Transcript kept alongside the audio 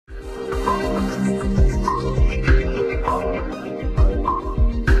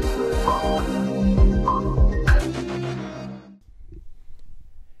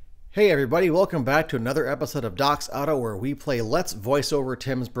Hey everybody, welcome back to another episode of Doc's Auto where we play Let's Voice Over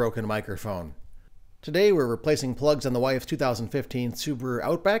Tim's Broken Microphone. Today we're replacing plugs on the wife's 2015 Subaru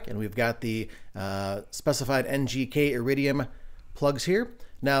Outback, and we've got the specified NGK Iridium plugs here.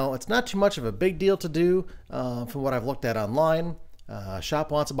 Now, it's not too much of a big deal to do from what I've looked at online.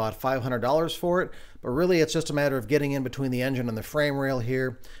 Shop wants about $500 for it, but really it's just a matter of getting in between the engine and the frame rail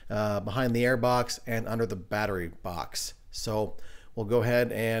here, behind the airbox and under the battery box. So we'll go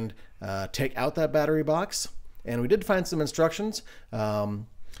ahead and take out that battery box. And we did find some instructions on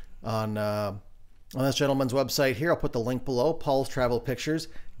this gentleman's website here. I'll put the link below, Paul's Travel Pictures.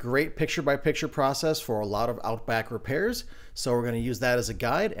 Great picture-by-picture process for a lot of Outback repairs. So we're going to use that as a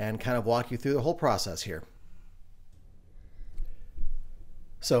guide and kind of walk you through the whole process here.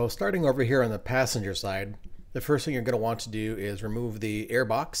 So starting over here on the passenger side, the first thing you're going to want to do is remove the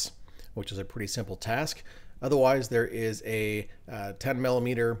airbox, which is a pretty simple task. Otherwise, there is a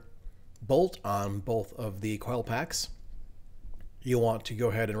 10mm bolt on both of the coil packs. You want to go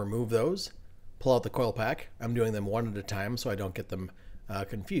ahead and remove those, pull out the coil pack. I'm doing them one at a time so I don't get them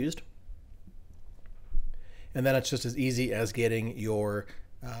confused. And then it's just as easy as getting your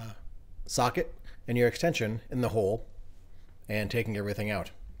socket and your extension in the hole and taking everything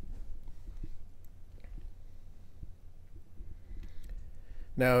out.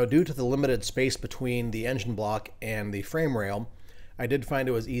 Now, due to the limited space between the engine block and the frame rail, I did find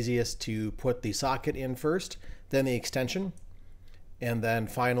it was easiest to put the socket in first, then the extension, and then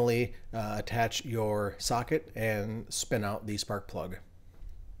finally attach your socket and spin out the spark plug.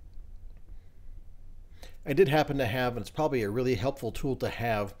 I did happen to have, and it's probably a really helpful tool to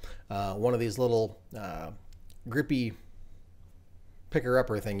have, one of these little grippy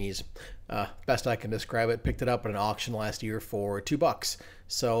picker-upper thingies. Best I can describe it. Picked it up at an auction last year for $2.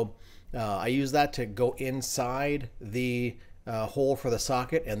 So I use that to go inside the hole for the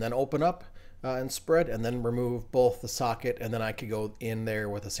socket and then open up and spread and then remove both the socket, and then I could go in there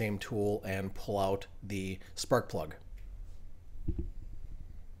with the same tool and pull out the spark plug.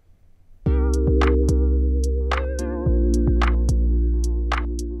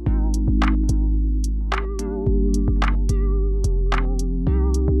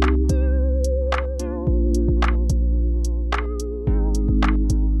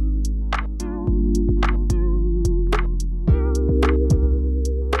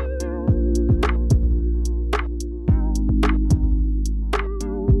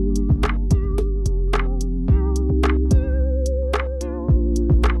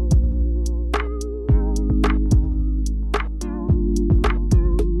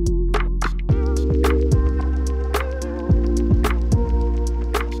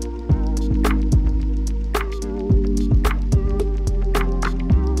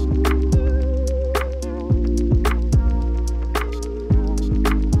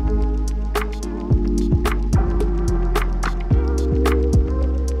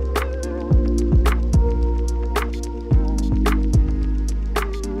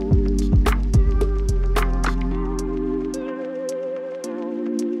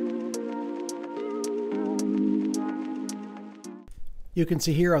 You can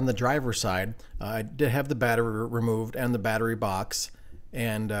see here on the driver's side, I did have the battery removed and the battery box,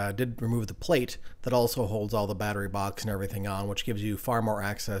 and did remove the plate that also holds all the battery box and everything on, which gives you far more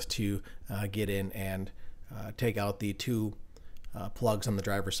access to get in and take out the two plugs on the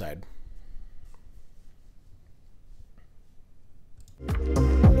driver's side.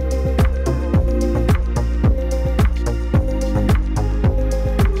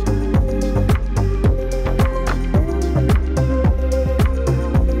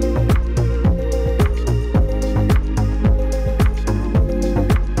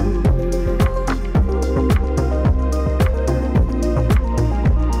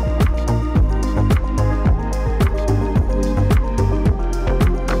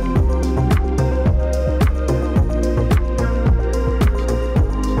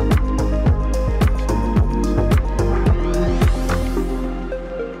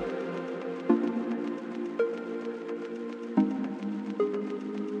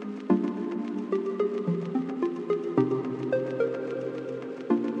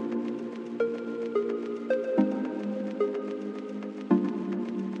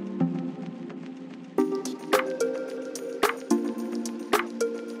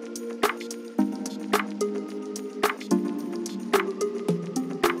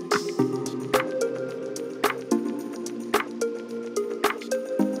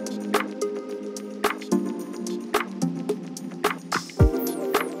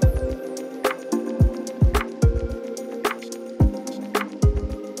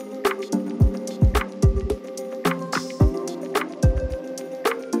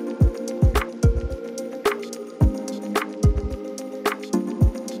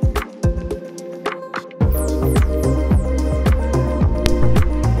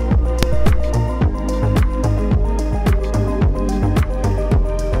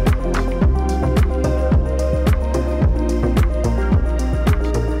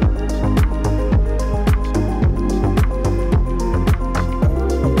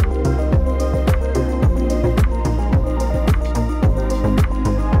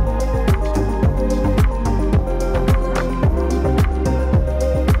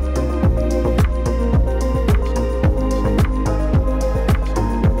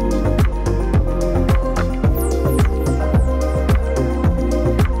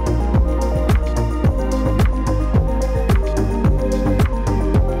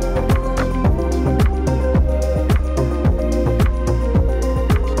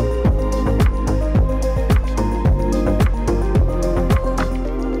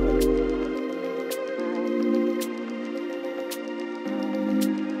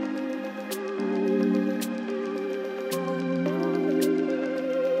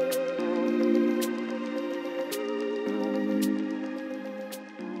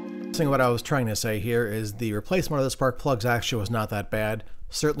 What I was trying to say here is the replacement of the spark plugs actually was not that bad.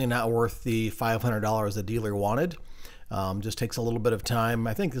 Certainly not worth the $500 the dealer wanted. Just takes a little bit of time.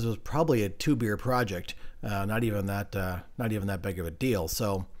 I think this was probably a 2-beer project, not even that big of a deal.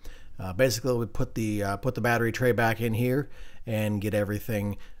 So basically, we put the battery tray back in here and get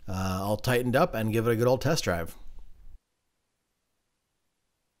everything all tightened up and give it a good old test drive.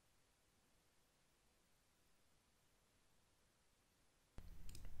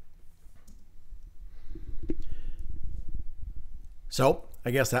 So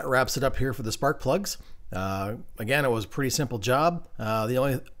I guess that wraps it up here for the spark plugs. Again, it was a pretty simple job.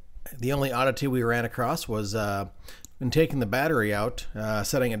 The only oddity we ran across was when taking the battery out,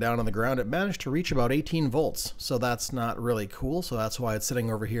 setting it down on the ground, it managed to reach about 18 volts. So that's not really cool. So that's why it's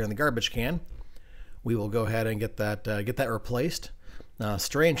sitting over here in the garbage can. We will go ahead and get that replaced.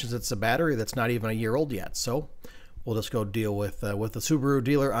 Strange, since it's a battery that's not even a year old yet. So we'll just go deal with the Subaru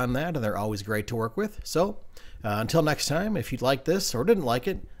dealer on that, and they're always great to work with. So until next time, if you'd like this or didn't like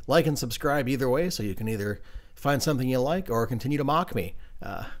it, like and subscribe either way, so you can either find something you like or continue to mock me.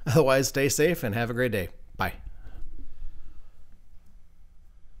 Otherwise, stay safe and have a great day. Bye.